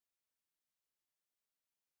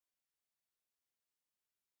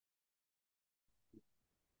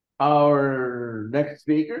Our next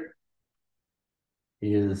speaker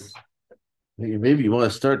is, maybe you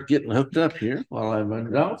want to start getting hooked up here while I'm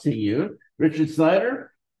announcing you. Richard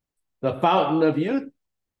Snyder, the Fountain of Youth.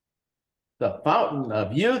 The Fountain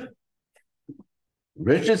of Youth.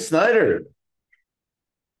 Richard Snyder.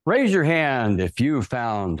 Raise your hand if you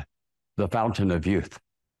found the Fountain of Youth.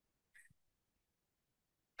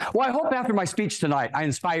 Well, I hope after my speech tonight, I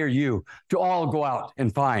inspire you to all go out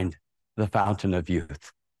and find the Fountain of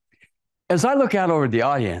Youth. As I look out over the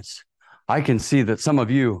audience, I can see that some of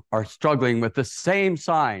you are struggling with the same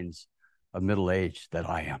signs of middle age that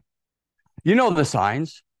I am. You know the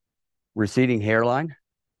signs: receding hairline,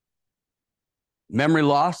 memory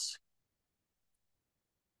loss.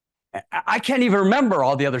 I can't even remember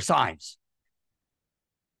all the other signs.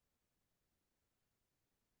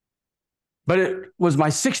 But it was my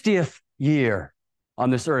 60th year on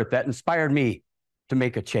this earth that inspired me to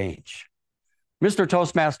make a change. Mr.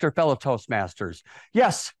 Toastmaster, fellow Toastmasters,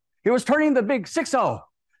 yes, it was turning the big 6-0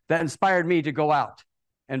 that inspired me to go out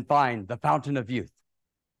and find the Fountain of Youth.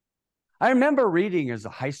 I remember reading as a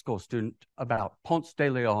high school student about Ponce de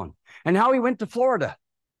Leon and how he went to Florida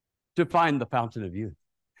to find the Fountain of Youth.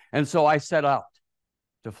 And so I set out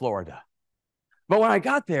to Florida. But when I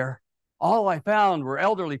got there, all I found were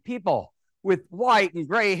elderly people with white and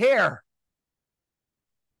gray hair.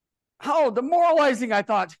 How demoralizing, I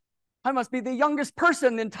thought. I must be the youngest person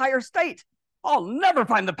in the entire state. I'll never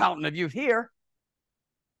find the Fountain of Youth here.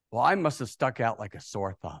 Well, I must have stuck out like a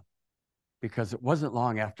sore thumb, because it wasn't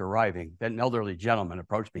long after arriving that an elderly gentleman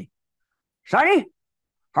approached me. "Sonny,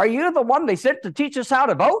 are you the one they sent to teach us how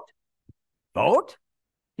to vote?" "Vote?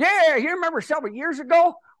 Yeah, you remember several years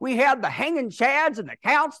ago, we had the hanging chads and the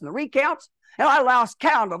counts and the recounts, and I lost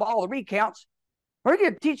count of all the recounts. Are you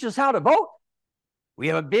going to teach us how to vote? We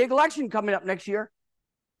have a big election coming up next year."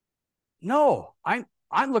 "No, I'm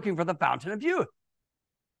looking for the Fountain of Youth."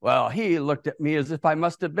 Well, he looked at me as if I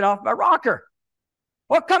must have been off my rocker.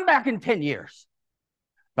 "Well, come back in 10 years.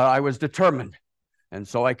 But I was determined, and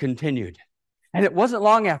so I continued. And it wasn't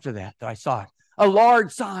long after that I saw it, a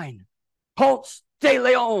large sign, Ponce de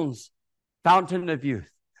Leon's Fountain of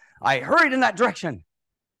Youth. I hurried in that direction,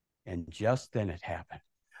 and just then it happened.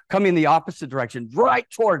 Coming the opposite direction, right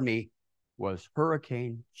toward me, was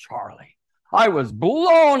Hurricane Charlie. I was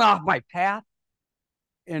blown off my path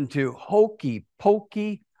into Hokey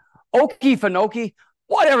Pokey, Okefenokee,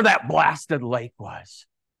 whatever that blasted lake was.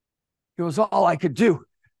 It was all I could do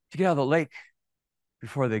to get out of the lake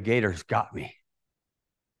before the gators got me.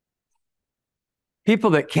 People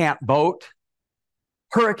that can't boat,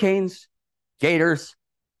 hurricanes, gators,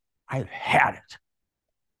 I've had it.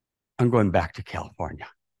 I'm going back to California.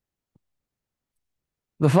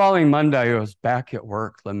 The following Monday, I was back at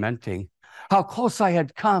work lamenting how close I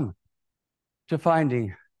had come to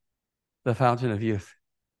finding the Fountain of Youth.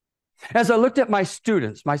 As I looked at my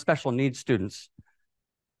students, my special needs students,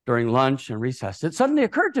 during lunch and recess, it suddenly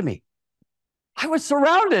occurred to me, I was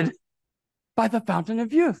surrounded by the Fountain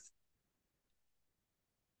of Youth.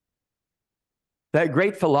 That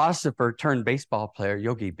great philosopher turned baseball player,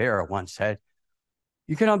 Yogi Berra, once said,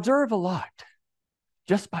 "You can observe a lot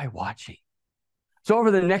just by watching." So over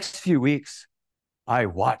the next few weeks, I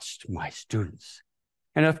watched my students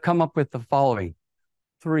and have come up with the following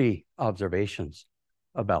 3 observations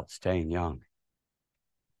about staying young.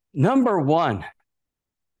 Number 1,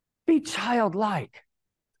 be childlike.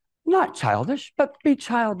 Not childish, but be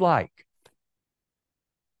childlike.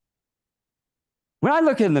 When I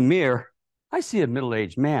look in the mirror, I see a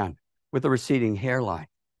middle-aged man with a receding hairline.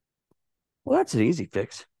 Well, that's an easy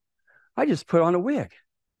fix. I just put on a wig.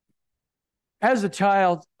 As a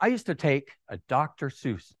child, I used to take a Dr.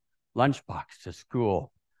 Seuss lunchbox to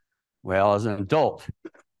school. Well, as an adult,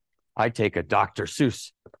 I take a Dr.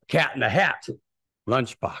 Seuss Cat in the Hat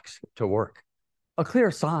lunchbox to work. A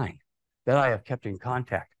clear sign that I have kept in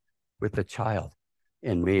contact with the child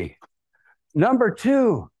in me. Number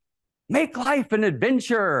 2, make life an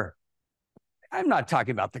adventure. I'm not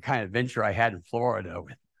talking about the kind of adventure I had in Florida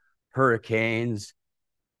with hurricanes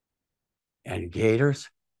and gators.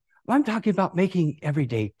 I'm talking about making every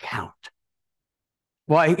day count.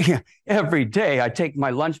 Why, every day I take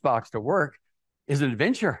my lunchbox to work is an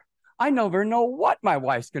adventure. I never know what my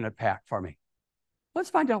wife's going to pack for me. Let's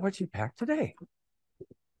find out what she packed today.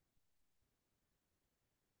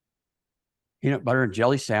 Peanut butter and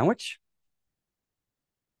jelly sandwich.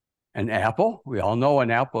 An apple. We all know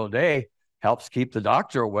an apple a day helps keep the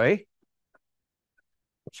doctor away.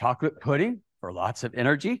 Chocolate pudding for lots of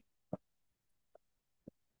energy.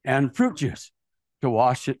 And fruit juice to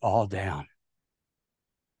wash it all down.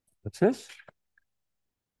 What's this?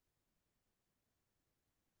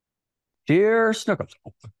 Dear Snookums.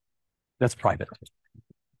 That's private.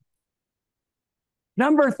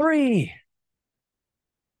 Number 3,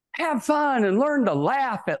 have fun and learn to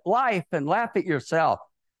laugh at life and laugh at yourself.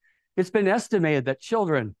 It's been estimated that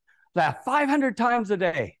children laugh 500 times a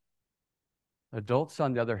day. Adults,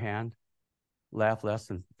 on the other hand, laugh less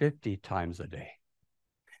than 50 times a day.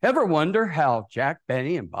 Ever wonder how Jack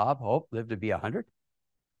Benny and Bob Hope lived to be 100?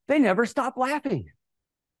 They never stopped laughing.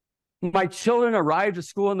 My children arrived at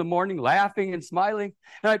school in the morning laughing and smiling,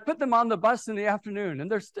 and I put them on the bus in the afternoon, and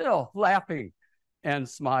they're still laughing and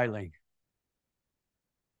smiling.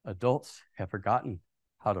 Adults have forgotten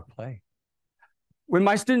how to play. When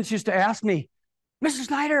my students used to ask me, Mr.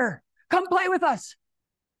 Snyder, come play with us,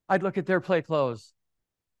 I'd look at their play clothes,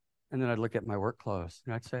 and then I'd look at my work clothes,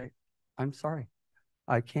 and I'd say, I'm sorry,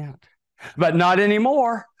 I can't. But not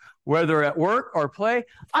anymore. Whether at work or play,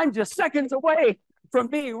 I'm just seconds away from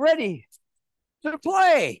being ready to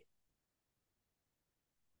play.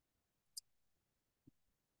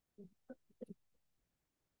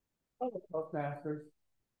 Hello, Toastmasters.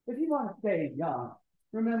 If you want to stay young,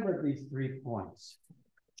 remember these 3 points.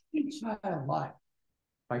 Teach child life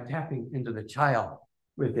by tapping into the child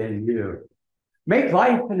within you. Make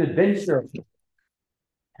life an adventure.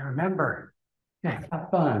 And remember to have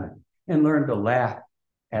fun and learn to laugh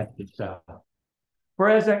at yourself. For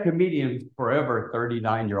as that comedian, forever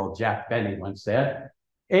 39-year-old Jack Benny once said,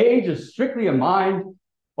 age is strictly a mind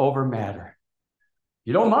over matter.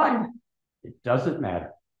 You don't mind, it doesn't matter.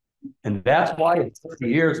 And that's why in 30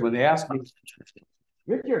 years when they ask me,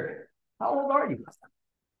 Richard, how old are you?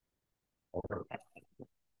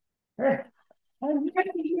 Hey, I'm 50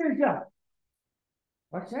 years young.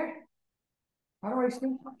 What's that? How do I stay?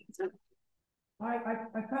 I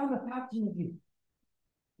found a fountain of youth.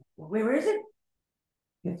 Where is it?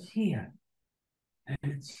 It's here. And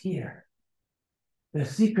it's here. The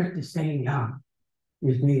secret to staying young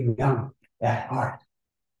is being young at heart.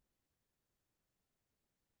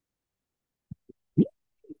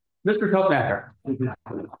 Mr. Toastmaster.